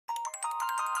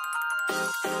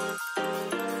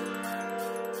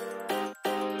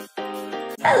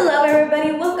Hello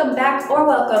everybody, welcome back or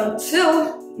welcome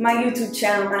to my YouTube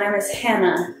channel. My name is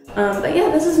Hannah. But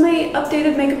yeah, this is my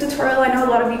updated makeup tutorial. I know a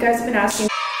lot of you guys have been asking.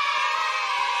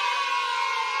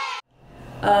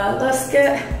 Let's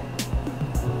get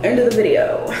into the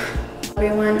video.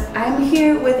 Everyone, I'm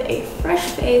here with a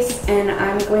fresh face and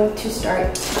I'm going to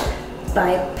start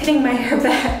by pinning my hair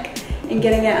back and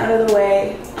getting it out of the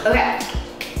way. Okay,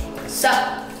 so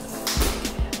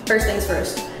first things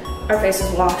first, our face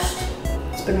is washed.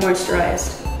 It's been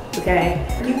moisturized, okay?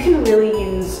 You can really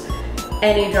use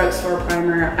any drugstore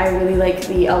primer. I really like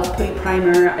the e.l.f. Putty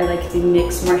Primer. I like the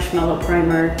NYX Marshmallow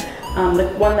Primer. The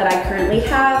one that I currently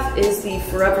have is the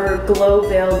Forever Glow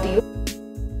Veil Dior.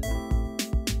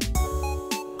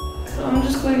 So I'm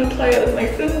just going to apply it with my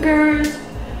fingers.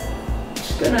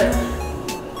 Just gonna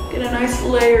get a nice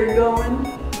layer going.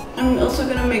 I'm also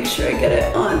gonna make sure I get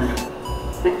it on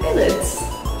my eyelids.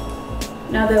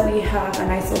 Now that we have a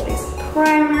nice little base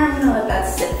primer, I'm gonna let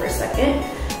that sit for a second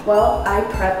while I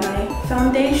prep my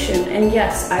foundation. And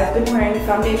yes, I've been wearing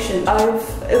foundation. I've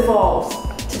evolved.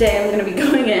 Today I'm gonna be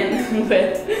going in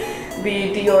with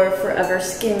the Dior Forever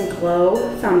Skin Glow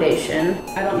foundation.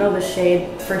 I don't know the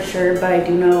shade for sure, but I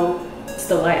do know it's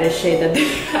the lightest shade that they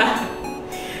have.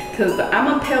 Cause I'm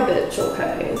a pale bitch,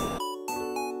 okay?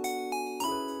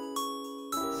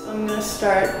 So I'm gonna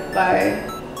start by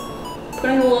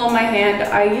putting a little on my hand.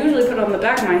 I usually put it on the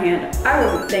back of my hand. I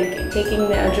wasn't thinking. Taking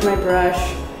the edge of my brush,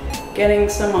 getting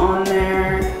some on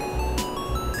there,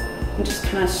 and just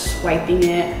kind of swiping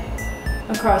it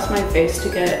across my face to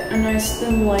get a nice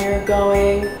thin layer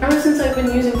going. Ever since I've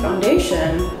been using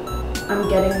foundation, I'm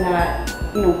getting that,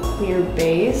 clear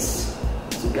base.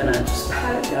 So I'm gonna just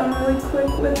pat it down really quick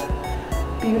with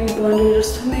Beauty Blender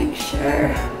just to make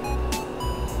sure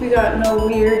we got no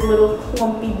weird little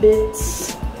clumpy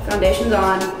bits. Foundation's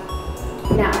on.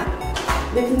 Now,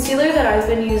 the concealer that I've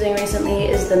been using recently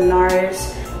is the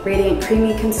NARS Radiant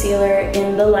Creamy Concealer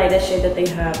in the lightest shade that they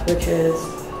have, which is,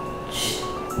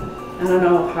 I don't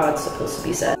know how it's supposed to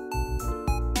be said.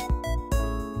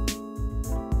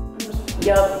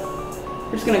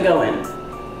 We're just gonna go in.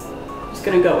 Just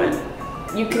gonna go in.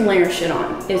 You can layer shit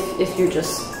on if you're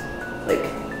just like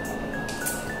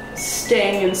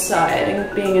staying inside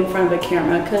and being in front of a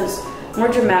camera, because more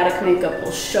dramatic makeup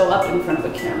will show up in front of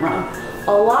a camera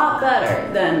a lot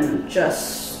better than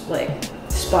just like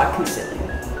spot concealing.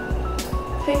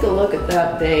 Take a look at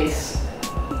that base.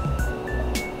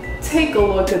 Take a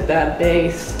look at that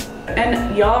base.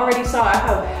 And y'all already saw I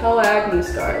have hella acne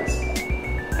scars.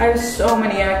 I have so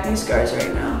many acne scars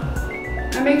right now.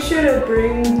 I make sure to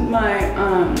bring my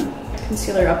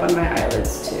concealer up on my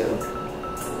eyelids too.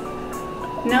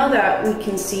 Now that we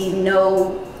can see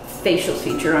no facial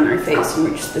feature on our face and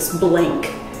we're just this blank,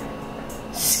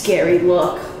 scary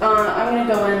look, I'm gonna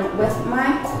go in with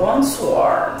my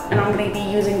contour. And I'm gonna be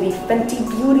using the Fenty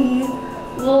Beauty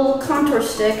little contour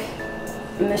stick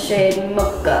in the shade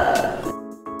Mocha.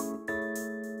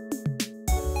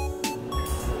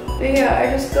 But yeah, I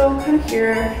just go kind of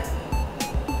here,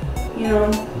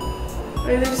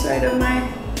 either side of my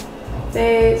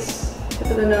face,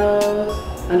 tip of the nose,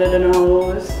 under the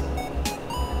nose,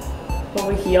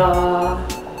 over here, a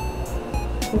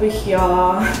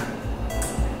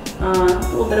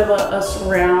little bit of a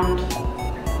surround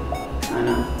kind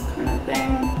of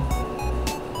thing.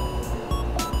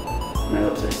 My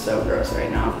lips are so gross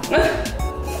right now.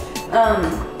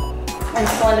 And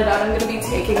to blend it out, I'm gonna be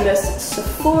taking this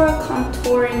Sephora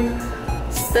Contouring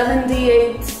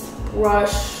 78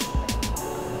 brush,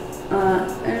 and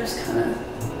just kind of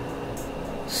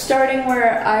starting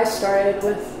where I started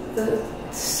with the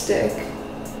stick,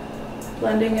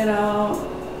 blending it out.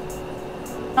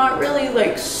 Not really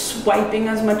like swiping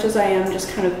as much as I am, just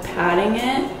kind of patting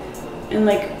it and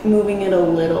like moving it a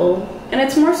little. And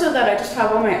it's more so that I just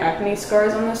have all my acne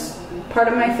scars on this part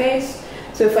of my face.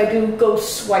 So if I do go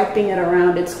swiping it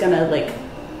around, it's gonna like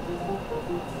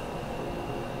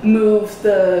move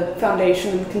the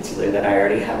foundation and concealer that I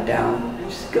already have down.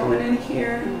 Just going in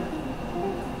here,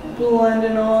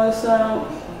 blending all this out.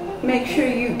 Make sure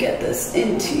you get this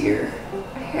into your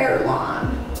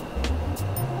hairline.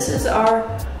 This is our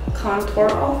contour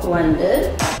all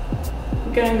blended.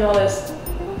 I'm getting all this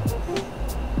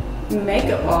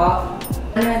makeup off.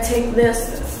 I'm gonna take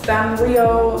this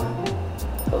Sanrio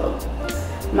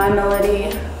My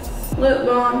Melody lip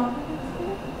balm.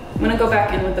 I'm gonna go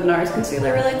back in with the NARS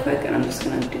concealer really quick, and I'm just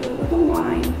gonna do a little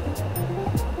line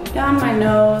down my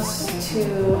nose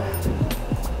to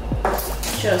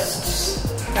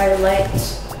just highlight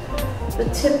the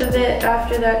tip of it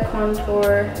after that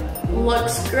contour.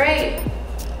 Looks great.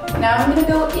 Now I'm gonna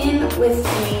go in with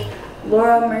the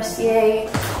Laura Mercier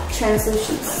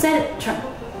translucent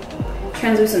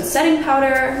setting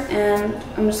powder, and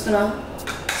I'm just gonna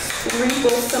sprinkle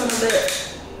some of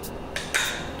it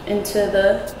into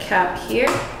the cap here.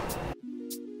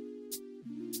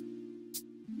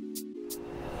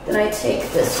 Then I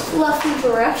take this fluffy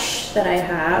brush that I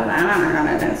have, I don't know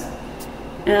what it is,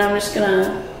 and I'm just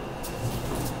gonna,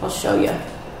 I'll show you.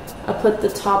 I put the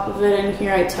top of it in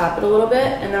here, I tap it a little bit,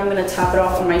 and then I'm gonna tap it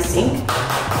off on my sink,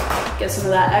 get some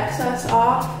of that excess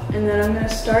off, and then I'm gonna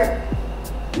start,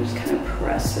 just kind of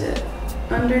press it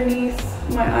underneath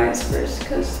my eyes first,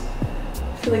 because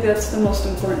I feel like that's the most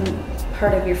important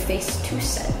part of your face to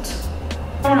set. You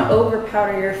don't wanna over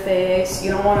powder your face,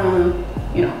 you don't wanna,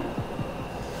 you know,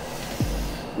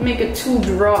 make it too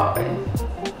dry.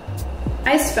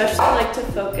 I especially like to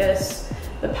focus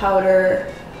the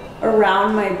powder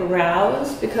around my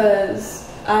brows because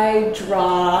I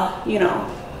draw, you know,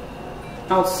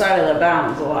 outside of the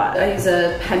bounds a lot. I use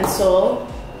a pencil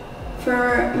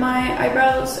for my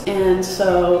eyebrows, and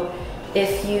so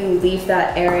if you leave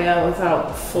that area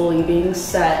without fully being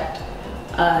set,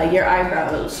 your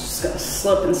eyebrows just gonna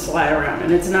slip and slide around,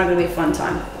 and it's not gonna be a fun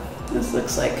time. This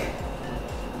looks like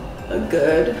a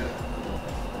good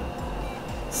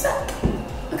set.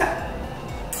 Okay.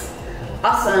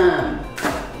 Awesome.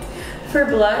 For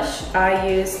blush, I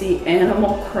use the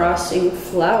Animal Crossing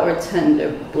Flower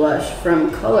Tender blush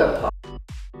from Colourpop.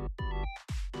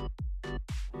 You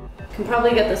can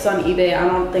probably get this on eBay. I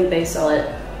don't think they sell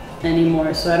it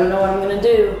anymore, so I don't know what I'm gonna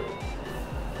do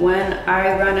when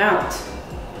I run out.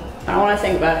 I don't wanna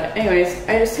think about it. Anyways,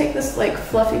 I just take this like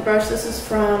fluffy brush. This is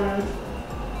from,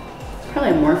 it's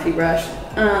probably a Morphe brush.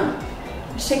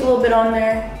 Just take a little bit on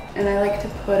there, and I like to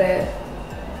put it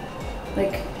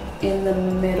like in the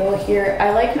middle here.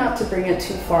 I like not to bring it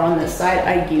too far on this side.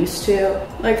 I used to.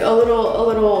 Like a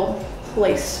little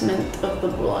placement of the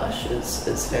blush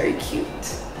is very cute.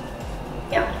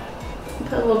 Yeah.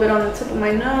 Put a little bit on the tip of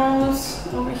my nose,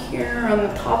 over here, on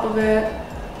the top of it.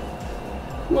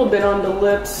 A little bit on the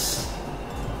lips.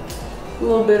 A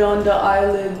little bit on the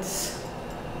eyelids.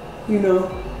 You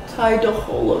know, tie the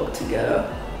whole look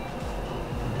together.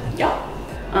 Yeah.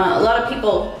 A lot of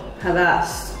people have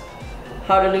asked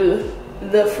how to do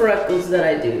the freckles that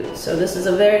I do. So this is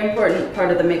a very important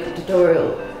part of the makeup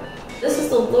tutorial. This is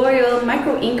the L'Oreal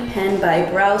Micro Ink Pen by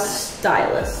Brow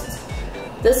Stylist.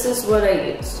 This is what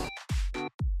I use.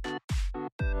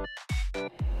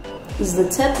 This is the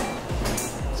tip.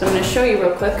 So I'm gonna show you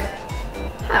real quick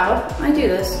how I do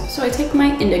this. So I take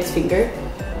my index finger,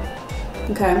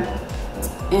 okay,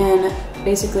 and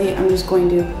basically I'm just going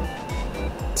to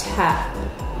tap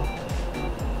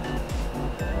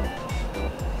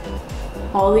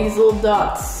all these little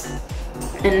dots,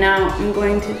 and now I'm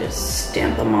going to just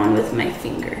stamp them on with my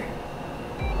finger.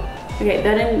 Okay,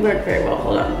 that didn't work very well.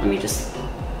 Hold on, let me just,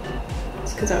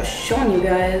 it's because I was showing you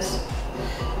guys.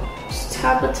 Just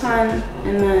tap a ton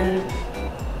and then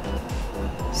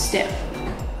stamp.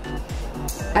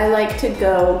 I like to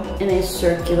go in a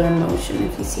circular motion.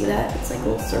 If you see that, it's like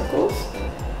little circles.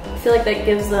 I feel like that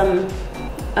gives them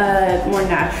a more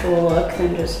natural look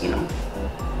than just, you know,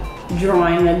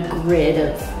 drawing a grid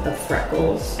of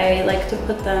freckles. I like to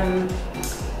put them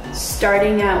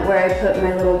starting at where I put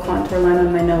my little contour line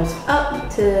on my nose up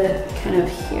to kind of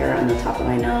here on the top of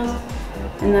my nose.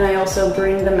 And then I also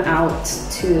bring them out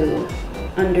to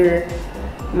under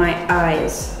my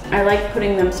eyes. I like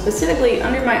putting them specifically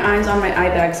under my eyes on my eye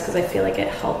bags because I feel like it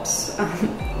helps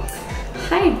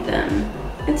hide them.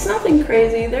 It's nothing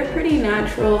crazy, they're pretty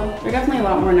natural. They're definitely a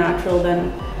lot more natural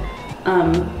than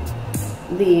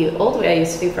the old way I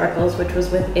used to do freckles, which was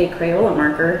with a Crayola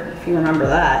marker, if you remember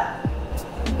that.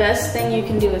 Best thing you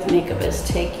can do with makeup is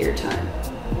take your time.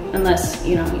 Unless,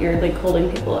 you know, you're like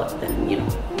holding people up, then, you know,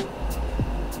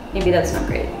 maybe that's not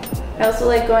great. I also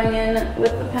like going in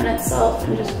with the pen itself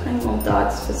and just putting little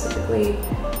dots specifically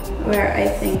where I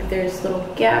think there's little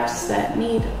gaps that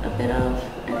need a bit of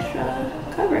extra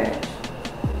coverage.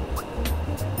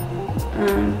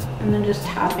 And then just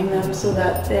tapping them so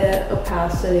that the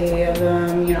opacity of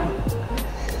them, you know,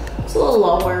 it's a little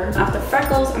lower. After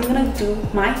freckles, I'm gonna do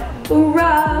my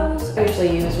brows. I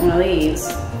usually use one of these,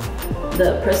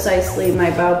 the Precisely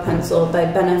My Brow Pencil by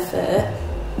Benefit.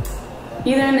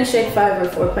 Either in the shade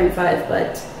 5 or 4.5,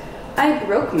 but I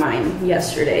broke mine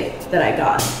yesterday that I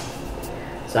got.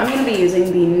 So I'm gonna be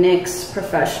using the NYX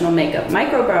Professional Makeup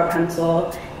Micro Brow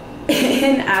Pencil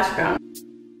in Ash Brown.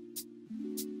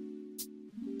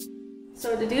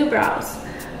 So to do brows,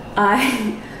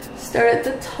 I start at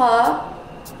the top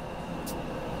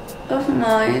of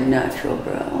my natural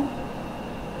brow.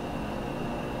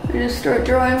 I just start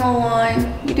drawing a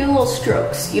line. You do little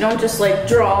strokes. You don't just like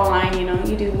draw a line, you know,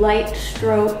 you do light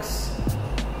strokes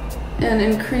and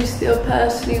increase the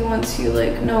opacity once you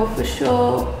like know for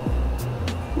sure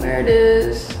where it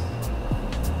is.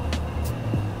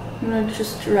 I'm gonna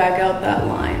just drag out that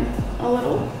line a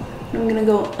little. I'm gonna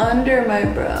go under my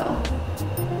brow.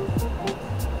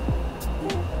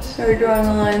 Start drawing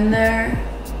a line there.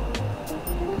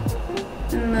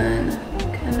 And then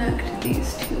connect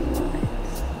these two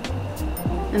lines.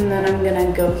 And then I'm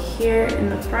gonna go here in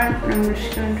the front and I'm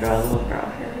just gonna draw little brow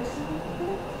hairs.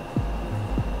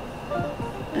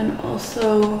 And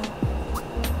also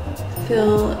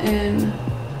fill in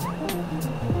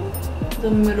the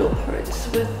middle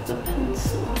parts with the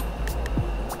pencil.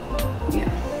 Yeah.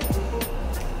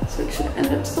 So it should end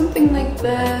up something like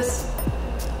this.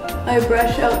 I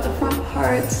brush out the front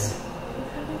parts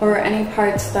or any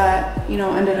parts that, you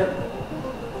know, ended up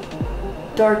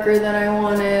darker than I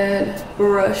wanted.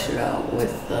 Brush it out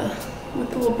with the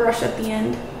little brush at the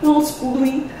end. A little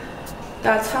spoolie.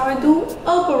 That's how I do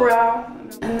a brow.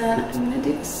 And then I'm gonna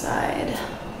do the side.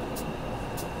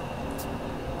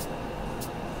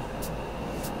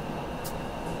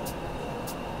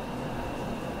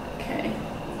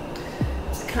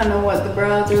 Kind of what the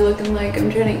brows are looking like. I'm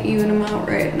trying to even them out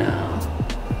right now.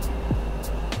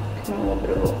 A little bit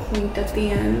of a point at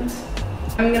the end.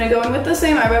 I'm gonna go in with the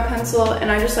same eyebrow pencil and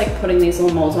I just like putting these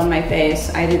little moles on my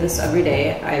face. I do this every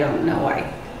day. I don't know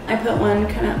why. I put one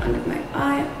kind of under my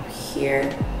eye up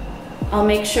here. I'll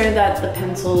make sure that the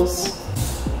pencil's,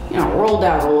 you know, rolled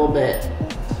out a little bit.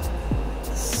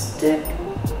 Stick,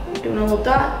 doing a little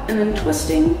dot and then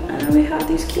twisting, and then we have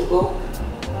these cute little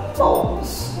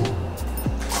moles.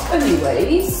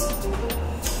 Anyways,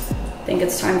 I think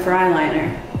it's time for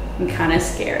eyeliner. I'm kind of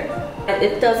scared.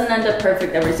 It doesn't end up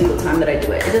perfect every single time that I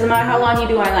do it. It doesn't matter how long you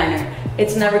do eyeliner.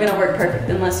 It's never gonna work perfect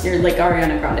unless you're like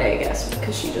Ariana Grande, I guess,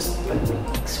 because she just like,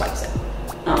 swipes it.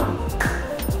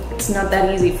 It's not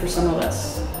that easy for some of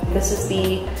us. This is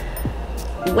the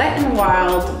Wet n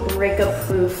Wild Breakup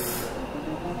Proof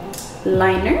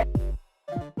liner.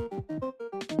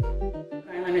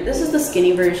 This is the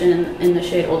skinny version in the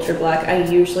shade Ultra Black. I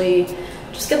usually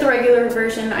just get the regular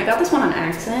version. I got this one on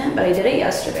accident, but I did it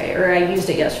yesterday, or I used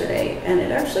it yesterday, and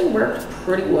it actually worked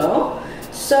pretty well.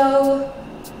 So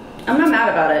I'm not mad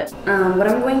about it. What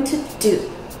I'm going to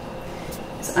do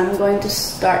is I'm going to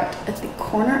start at the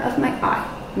corner of my eye,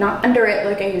 not under it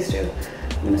like I used to.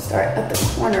 I'm gonna start at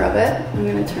the corner of it. I'm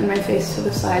gonna turn my face to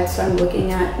the side so I'm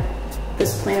looking at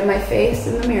this plane of my face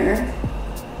in the mirror.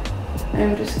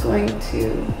 I'm just going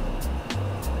to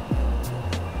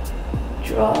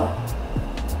draw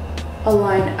a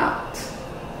line out,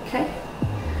 okay?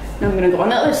 Now I'm gonna go on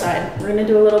the other side. We're gonna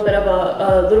do a little bit of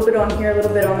a little bit on here, a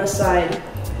little bit on this side,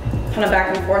 kind of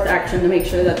back and forth action to make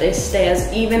sure that they stay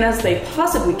as even as they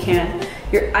possibly can.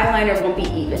 Your eyeliner won't be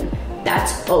even.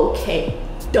 That's okay.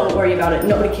 Don't worry about it.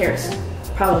 Nobody cares,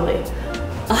 probably.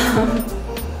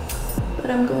 But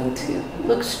I'm going to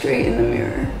look straight in the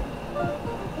mirror.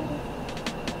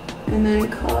 And then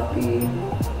copy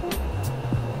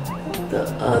the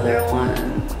other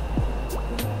one.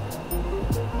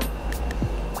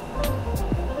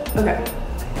 Okay.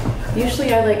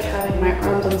 Usually I like having my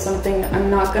arms on something. I'm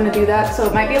not gonna do that, so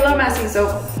it might be a little messy, so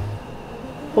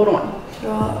hold on.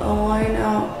 Draw a line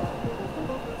out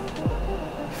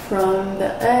from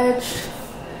the edge.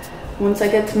 Once I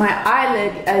get to my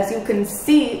eyelid, as you can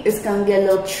see, it's gonna get a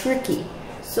little tricky.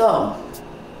 So,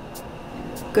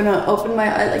 gonna open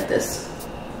my eye like this.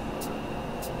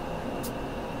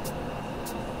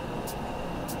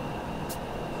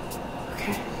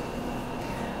 Okay.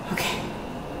 Okay.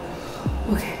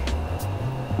 Okay.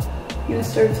 I'm gonna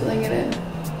start filling it in.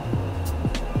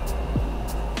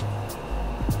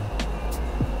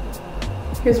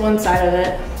 Here's one side of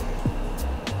it.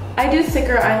 I do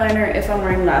thicker eyeliner if I'm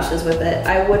wearing lashes with it.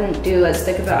 I wouldn't do as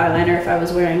thick of an eyeliner if I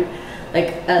was wearing like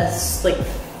a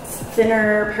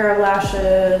thinner pair of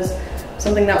lashes,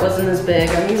 something that wasn't as big.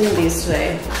 I'm using these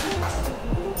today.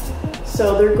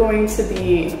 So they're going to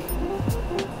be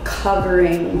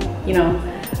covering, you know,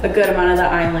 a good amount of the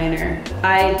eyeliner.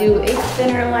 I do a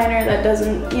thinner liner that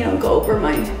doesn't, you know, go over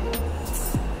my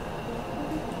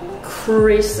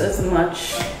crease as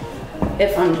much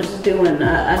if I'm just doing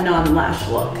a non-lash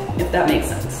look, if that makes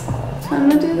sense. So I'm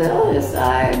gonna do the other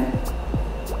side.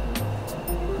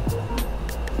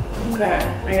 Okay,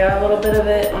 I got a little bit of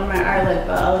it on my eyelid,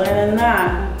 but other than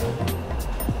that,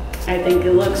 I think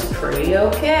it looks pretty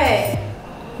okay.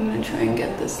 I'm gonna try and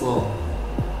get this little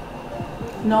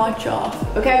notch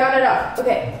off. Okay, I got it off.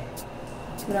 Okay,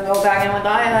 I'm gonna go back in with the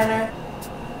eyeliner.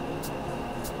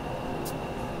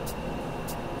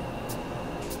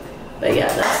 But yeah,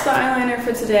 that's the eyeliner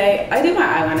for today. I do my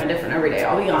eyeliner different every day,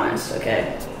 I'll be honest,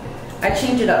 okay? I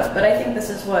change it up, but I think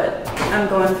this is what I'm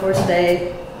going for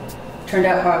today. Turned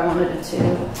out how I wanted it to.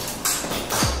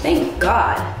 Thank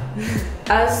God.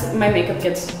 As my makeup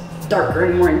gets darker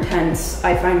and more intense,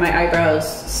 I find my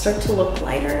eyebrows start to look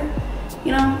lighter,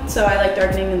 you know? So I like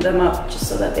darkening them up just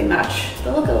so that they match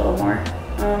the look a little more.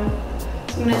 So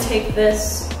I'm gonna take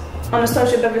this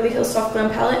Anastasia Beverly Hills Soft Glam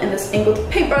palette and this angled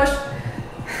paintbrush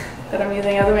that I'm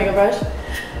using as a makeup brush.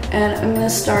 And I'm gonna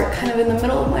start kind of in the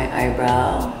middle of my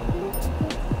eyebrow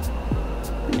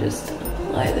and just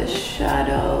apply the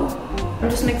shadow. I'm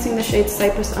just mixing the shades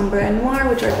Cypress, Umber, and Noir,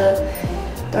 which are the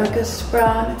darkest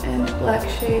brown and black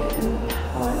shade in the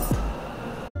palette.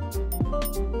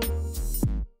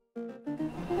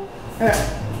 Okay.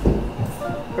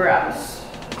 Brows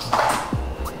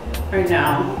are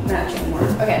now matching more.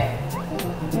 Okay.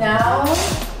 Now,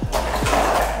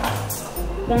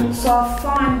 once I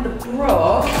find the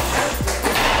brush.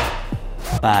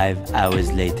 5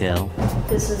 hours later.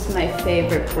 This is my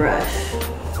favorite brush.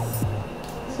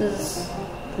 This is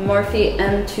Morphe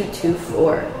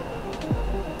M224.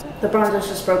 The bronzer's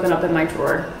just broken up in my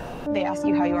drawer. They ask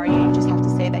you how you are, you just have to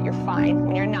say that you're fine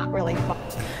when you're not really fine.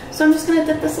 So I'm just gonna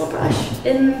dip this little brush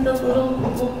in the little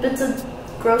bits of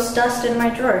gross dust in my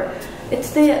drawer.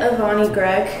 It's the Avani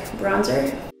Greg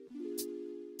bronzer.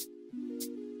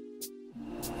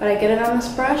 But I get it on this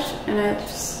brush and I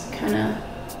just kind of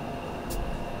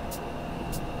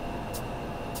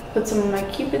put some of my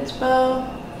Cupid's bow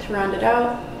to round it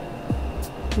out.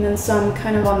 And then some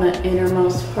kind of on the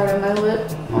innermost part of my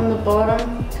lip on the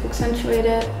bottom to accentuate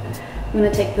it. I'm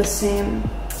gonna take the same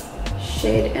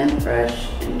shade and brush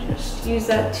and just use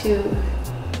that to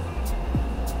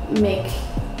make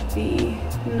the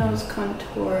nose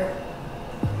contour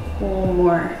a little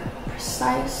more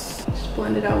precise. Just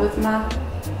blend it out with my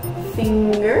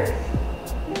finger,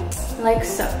 like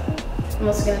so. I'm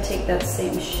also gonna take that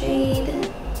same shade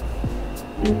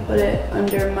and put it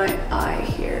under my eye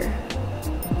here.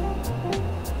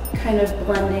 Kind of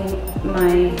blending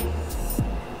my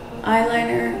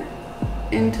eyeliner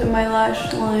into my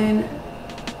lash line.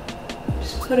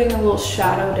 Just putting a little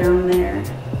shadow down there.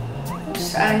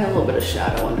 Just adding a little bit of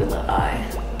shadow under the eye.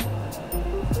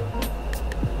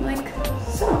 Like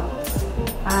so.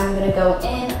 I'm gonna go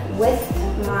in with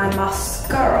my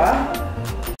mascara.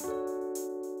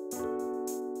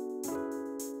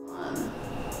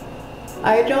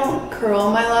 I don't curl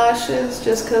my lashes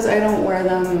just because I don't wear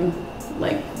them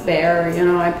like bare, you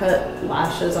know, I put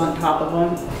lashes on top of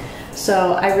them.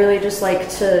 So I really just like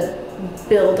to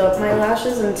build up my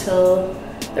lashes until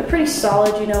they're pretty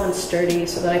solid, you know, and sturdy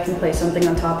so that I can place something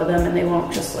on top of them and they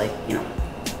won't just like, you know,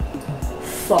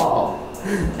 fall,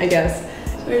 I guess.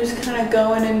 So I just kind of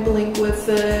go in and blink with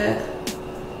it.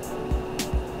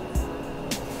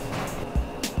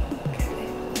 Okay.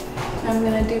 I'm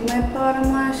gonna do my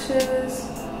bottom lashes.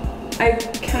 I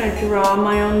kind of draw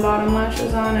my own bottom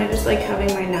lashes on. I just like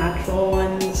having my natural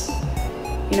ones,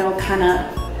 you know, kind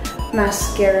of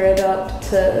mascara it up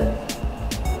to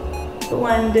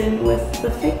blend in with the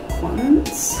fake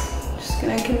ones. Just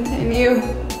gonna continue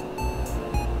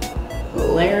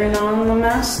layering on the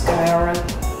mascara.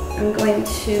 I'm going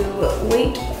to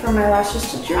wait for my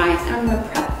lashes to dry and I'm gonna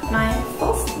prep my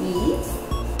falsies.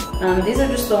 These are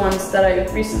just the ones that I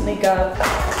recently got.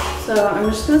 So I'm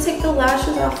just gonna take the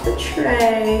lashes off the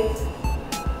tray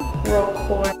real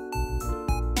quick.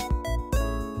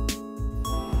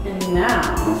 And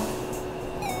now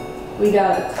we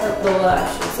gotta cut the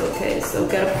lashes, okay? So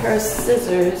get a pair of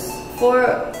scissors.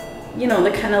 For, you know,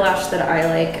 the kind of lash that I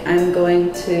like, I'm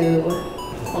going to,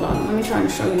 hold on, let me try and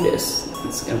show you this.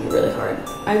 It's gonna be really hard.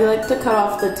 I like to cut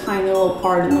off the tiny little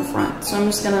part in the front. So I'm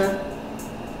just gonna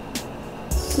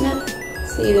snip.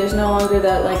 See, there's no longer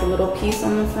that like little piece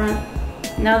on the front.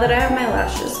 Now that I have my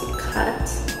lashes cut,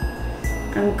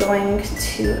 I'm going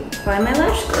to apply my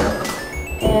lash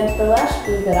glue. And the lash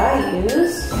glue that I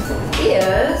use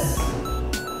is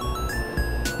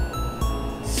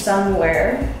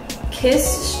Somewhere Kiss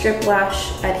Strip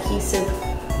Lash Adhesive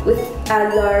with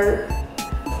Adler.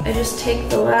 I just take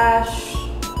the lash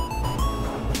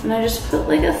and I just put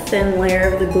like a thin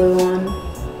layer of the glue on.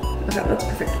 Okay, that's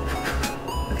perfect.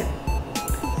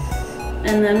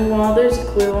 And then while there's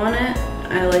glue on it,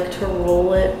 I like to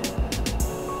roll it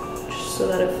just so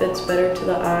that it fits better to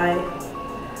the eye.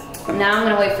 Now I'm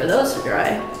gonna wait for those to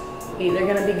dry. They're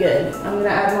gonna be good. I'm gonna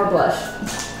add more blush.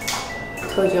 I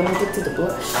told you I'm gonna get to the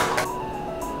blush.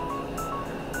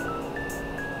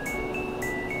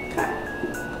 Okay.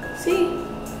 See?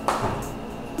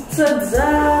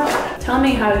 Ta-da! Tell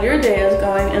me how your day is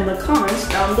going in the comments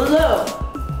down below.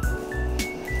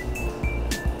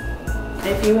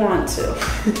 if you want to.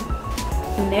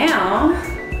 Now,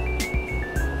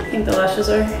 I think the lashes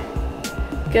are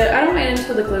good. I don't wait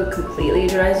until the glue completely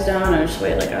dries down. I just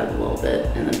wait like a little bit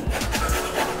and then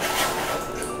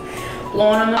blow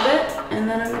on them a bit. And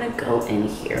then I'm gonna go in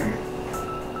here.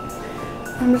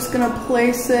 I'm just gonna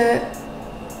place it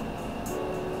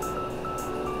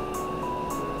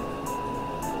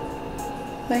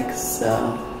like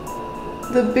so.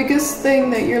 The biggest thing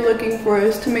that you're looking for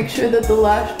is to make sure that the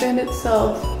lash band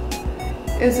itself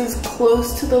is as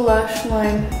close to the lash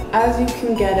line as you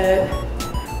can get it.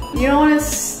 You don't want it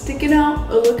sticking out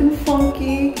or looking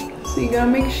funky, so you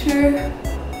gotta make sure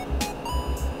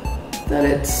that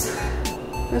it's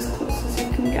as close as you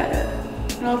can get it.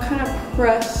 And I'll kind of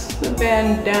press the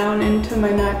band down into my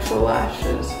natural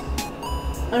lashes.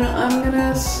 And I'm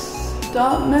gonna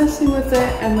stop messing with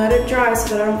it and let it dry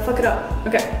so that I don't fuck it up.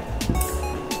 Okay.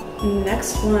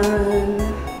 Next one.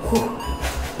 Whew.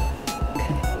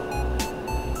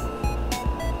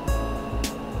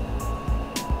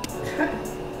 Okay.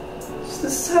 So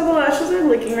this is how the lashes are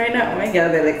looking right now. Oh my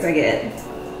god, they look so good.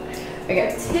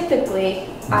 Okay, typically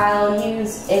I'll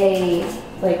use a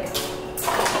like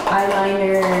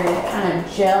eyeliner kind of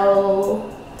gel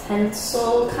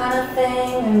pencil kind of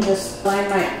thing and just line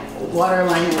my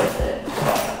waterline with it.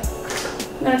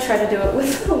 I'm gonna try to do it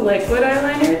with a liquid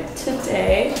eyeliner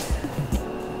today.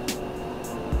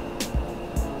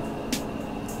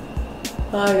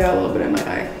 Oh, I got a little bit in my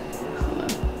eye. Hold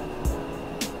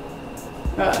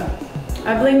on. I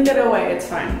blinked it away, it's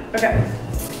fine. Okay.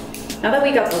 Now that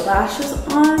we got the lashes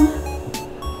on,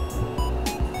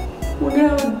 we're gonna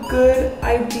have a good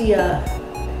idea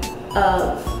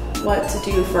of what to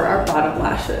do for our bottom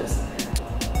lashes.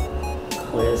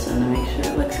 Color this in to make sure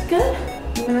it looks good.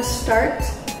 I'm gonna start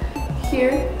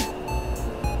here.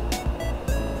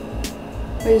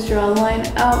 Always draw a line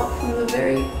out from the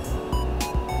very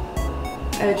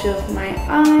edge of my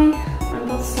eye on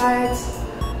both sides.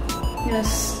 I'm gonna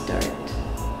start.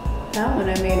 That one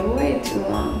I made way too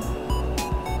long.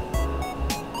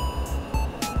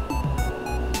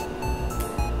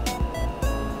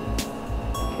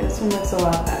 Okay, this one looks a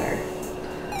lot better.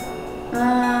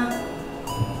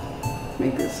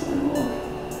 Make this one a little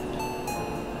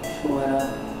shorter.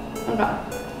 Okay.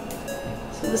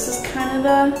 So this is kind of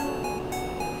the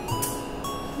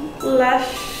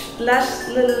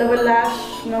lower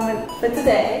lash moment for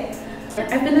today.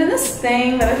 I've been doing this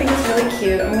thing that I think is really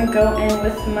cute. I'm gonna go in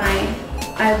with my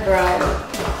eyebrow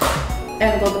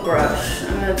angled brush.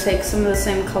 I'm gonna take some of the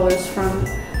same colors from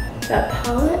that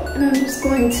palette and I'm just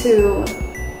going to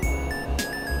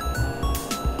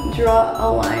draw a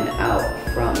line out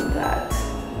from that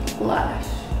lash.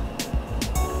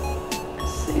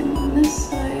 Same on this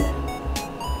side.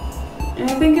 And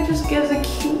I think it just gives a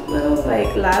cute little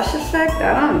like lash effect.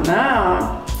 I don't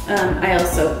know. I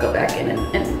also go back in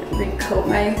and recoat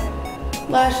my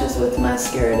lashes with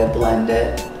mascara to blend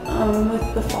it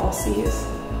with the falsies.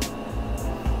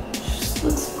 Just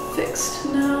looks fixed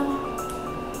now.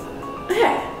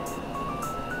 Okay.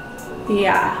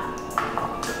 Yeah.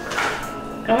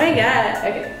 Oh my god.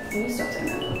 Okay, let me stop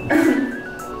saying that.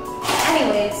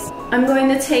 Anyways, I'm going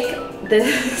to take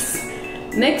this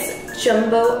NYX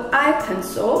Jumbo Eye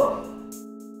Pencil.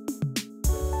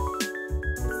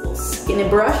 Little skinny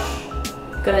brush.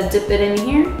 Gonna dip it in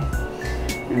here.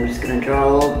 I'm just gonna draw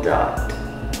a little dot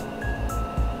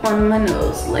on my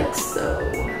nose like so.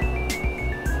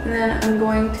 And then I'm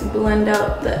going to blend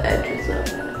out the edges of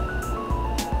it.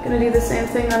 Gonna do the same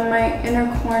thing on my inner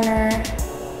corner,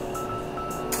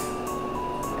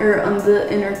 or on the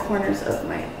inner corners of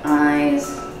my eyes.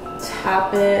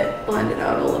 Tap it, blend it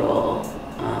out a little,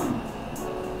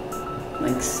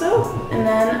 like so. And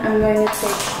then I'm going to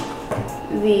take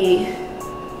the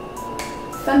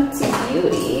Fenty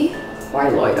Beauty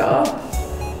highlighter,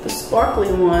 the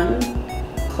sparkly one,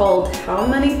 called How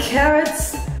Many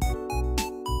Carrots? And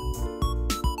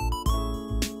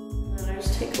then I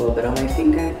just take a little bit on my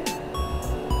finger.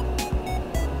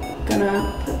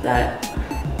 Gonna put that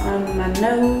on my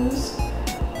nose,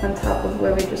 on top of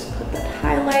where we just put that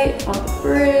highlight, on the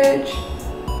bridge,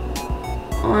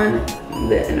 on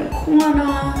the inner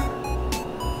corner,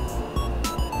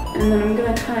 and then I'm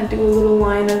gonna kind of do a little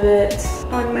line of it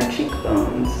on my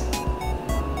cheekbones.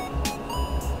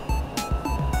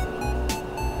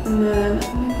 And then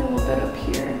maybe a little bit up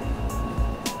here,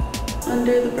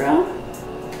 under the brow.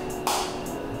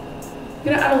 I'm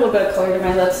gonna add a little bit of color to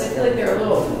my lips. I feel like they're a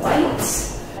little light.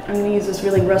 I'm gonna use this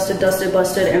really rusted, dusted,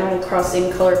 busted Animal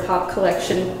Crossing ColourPop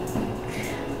collection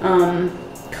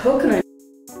coconut.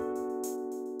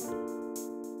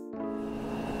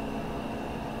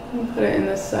 And put it in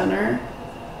the center.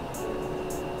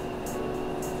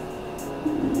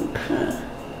 Okay.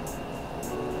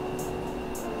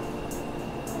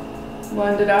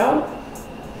 Blend it out.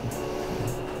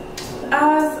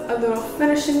 As a little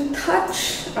finishing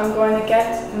touch, I'm going to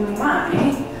get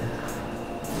my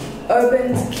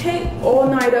Urban Decay All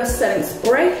Nighter Setting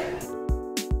Spray.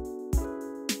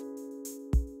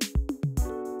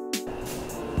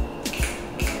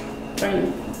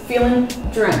 I'm feeling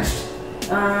drenched.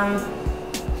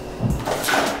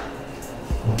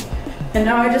 And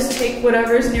now I just take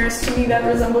whatever is nearest to me that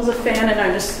resembles a fan and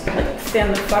I just like fan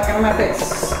the fuck out of my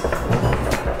face.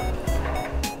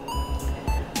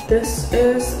 This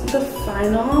is the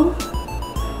final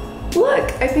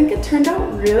look. I think it turned out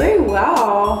really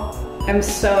well. I'm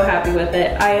so happy with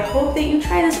it. I hope that you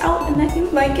try this out and that you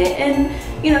like it, and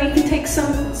you know, you can take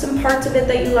some parts of it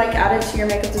that you like added to your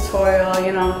makeup tutorial,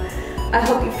 you know. I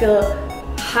hope you feel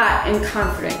hot and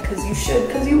confident, because you should,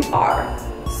 because you are.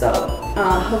 So,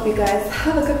 hope you guys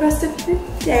have a good rest of your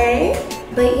day.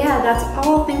 But yeah, that's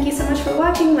all. Thank you so much for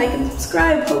watching. Like and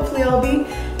subscribe. Hopefully I'll be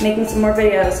making some more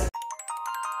videos.